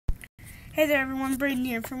Hey there everyone, Braden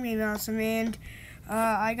here from Game Awesome, and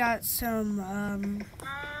I got some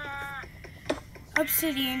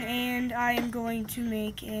obsidian and I am going to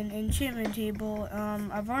make an enchantment table.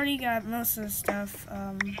 I've already got most of the stuff.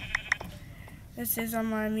 This is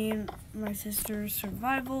on me and my sister's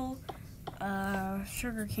survival.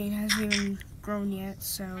 Sugarcane hasn't even grown yet,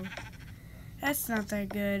 so that's not that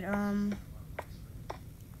good.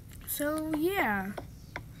 So yeah.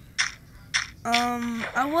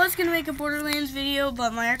 I was gonna make a Borderlands video,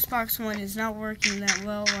 but my Xbox One is not working that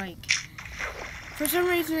well. Like, for some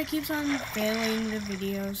reason it keeps on failing the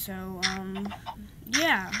video, so,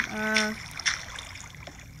 yeah,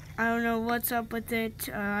 I don't know what's up with it.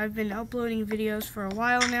 I've been uploading videos for a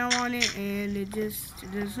while now on it, and it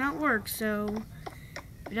does not work, so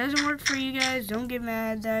if it doesn't work for you guys, don't get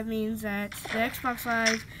mad. That means that the Xbox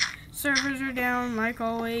Live servers are down, like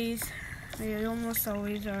always. They almost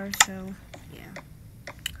always are, so yeah.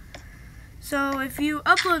 So if you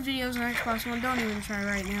upload videos on Xbox One, don't even try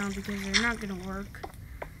right now because they're not going to work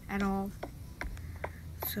at all.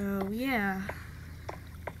 So yeah,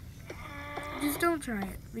 just don't try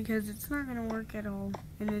it because it's not going to work at all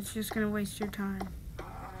and it's just going to waste your time.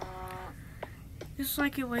 Just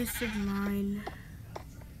like it wasted mine.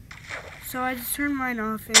 So I just turned mine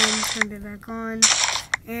off and turned it back on,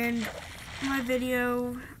 and my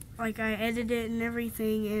video, like, I edited it and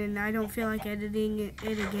everything, and I don't feel like editing it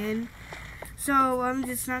again. So I'm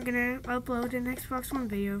just not gonna upload an Xbox One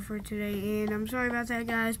video for today, and I'm sorry about that,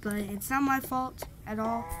 guys, but it's not my fault at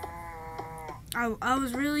all. I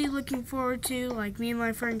was really looking forward to, like, me and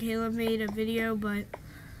my friend Caleb made a video, but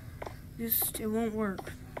it won't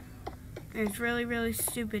work. And it's really, really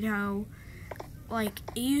stupid how, like,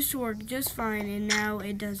 it used to work just fine, and now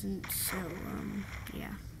it doesn't, so,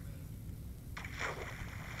 yeah.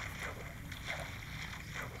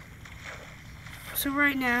 So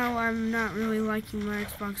right now, I'm not really liking my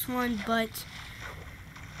Xbox One, but,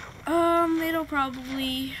 it'll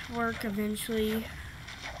probably work eventually.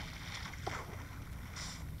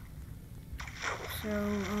 So,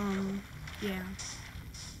 yeah.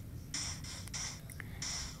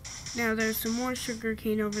 Now there's some more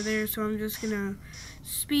sugarcane over there, so I'm just gonna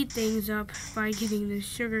speed things up by getting this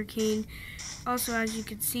sugarcane. Also, as you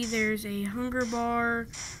can see, there's a hunger bar,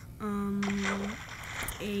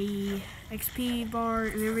 a XP bar,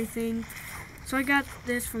 and everything. So I got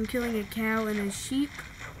this from killing a cow and a sheep.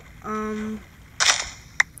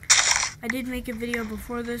 I did make a video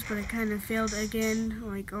before this, but it kind of failed again,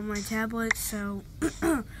 like on my tablet, so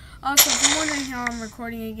also, if you're wondering how I'm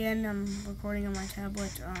recording again, I'm recording on my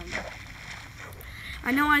tablet.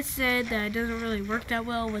 I know I said that it doesn't really work that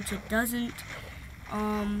well, which it doesn't.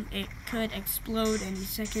 It could explode any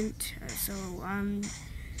second,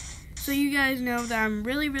 so you guys know that I'm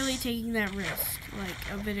really, really taking that risk,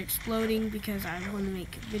 like, of it exploding, because I want to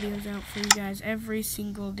make videos out for you guys every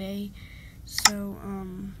single day. So,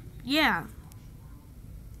 yeah.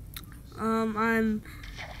 I'm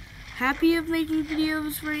happy of making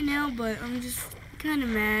videos right now, but I'm just kind of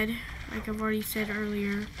mad, like I've already said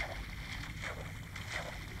earlier.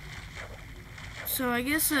 So I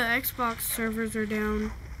guess the Xbox servers are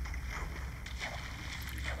down,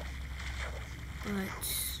 but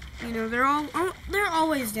you know they're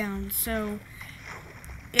always down. So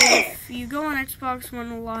if you go on Xbox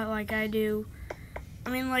One a lot, like I do,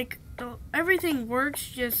 I mean, like, everything works.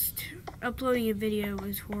 Just uploading a video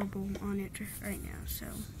is horrible on it right now. So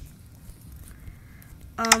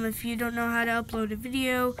if you don't know how to upload a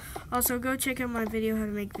video, also go check out my video how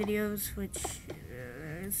to make videos, which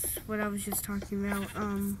is what I was just talking about.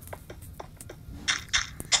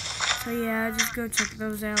 So yeah, just go check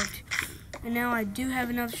those out. And now I do have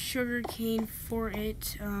enough sugar cane for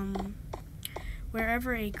it.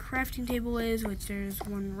 Wherever a crafting table is, which there's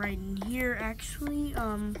one right in here actually.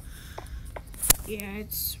 Yeah,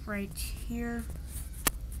 it's right here,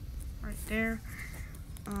 right there.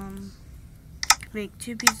 Make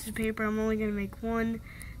 2 pieces of paper. I'm only gonna make 1.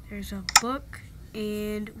 There's a book,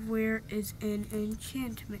 and where is an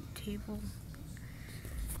enchantment table?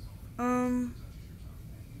 Enchantment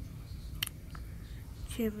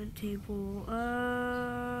table.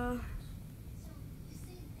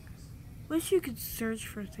 Wish you could search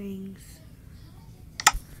for things.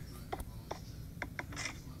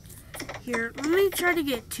 Here, let me try to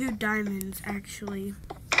get 2 diamonds, actually.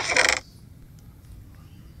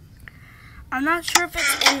 I'm not sure if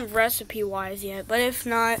it's in recipe-wise yet, but if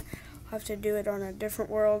not, I'll have to do it on a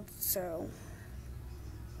different world, so.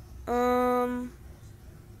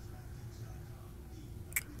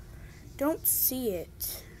 Don't see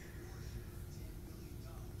it.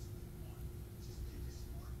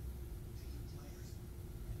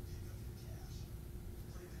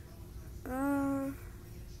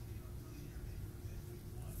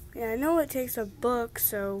 Yeah, I know it takes a book,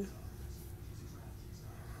 so...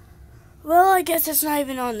 Well, I guess it's not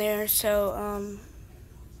even on there, so,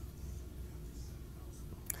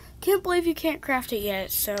 can't believe you can't craft it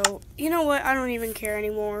yet, so, you know what, I don't even care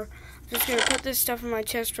anymore. I'm just gonna put this stuff in my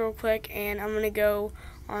chest real quick, and I'm gonna go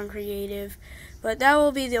on creative. But that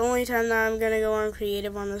will be the only time that I'm gonna go on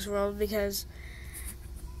creative on this world, because,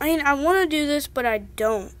 I mean, I want to do this, but I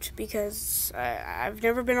don't, because I've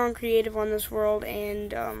never been on creative on this world,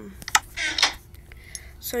 and,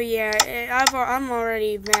 so yeah, I'm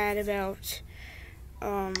already mad about,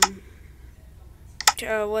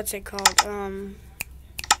 what's it called,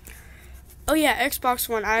 oh yeah, Xbox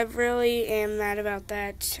One. I really am mad about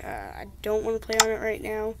that. I don't want to play on it right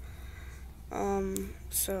now.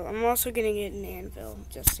 So I'm also gonna get an anvil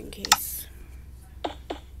just in case.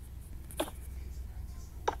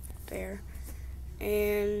 There.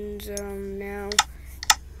 And now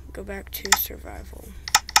go back to survival.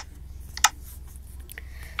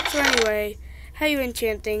 So anyway, how you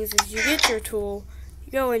enchant things is you get your tool,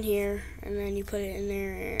 you go in here, and then you put it in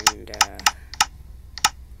there, and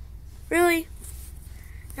really?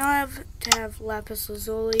 Now I have to have lapis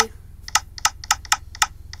lazuli.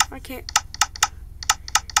 I can't.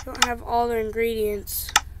 Don't have all the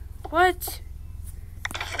ingredients. What?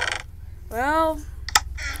 Well,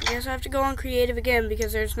 I guess I have to go on creative again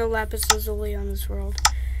because there's no lapis lazuli on this world.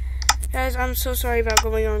 Guys, I'm so sorry about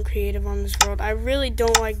going on creative on this world. I really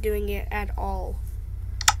don't like doing it at all.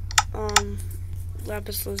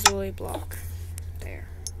 Lapis lazuli block. There.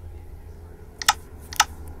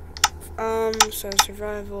 So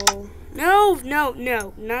survival. No,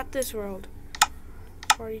 not this world.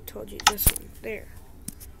 I've already told you this one. There.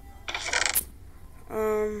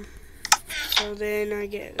 So then I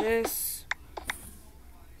get this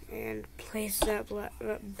and place that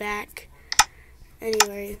back.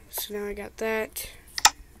 Anyway, so now I got that.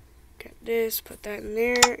 Got this, put that in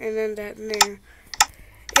there, and then that in there.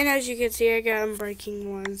 And as you can see, I got unbreaking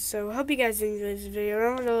ones. So hope you guys enjoyed this video.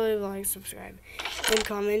 Remember to leave a like, subscribe, and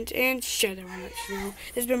comment, and share the one. This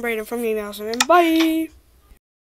has been Brayden from Game House, and bye!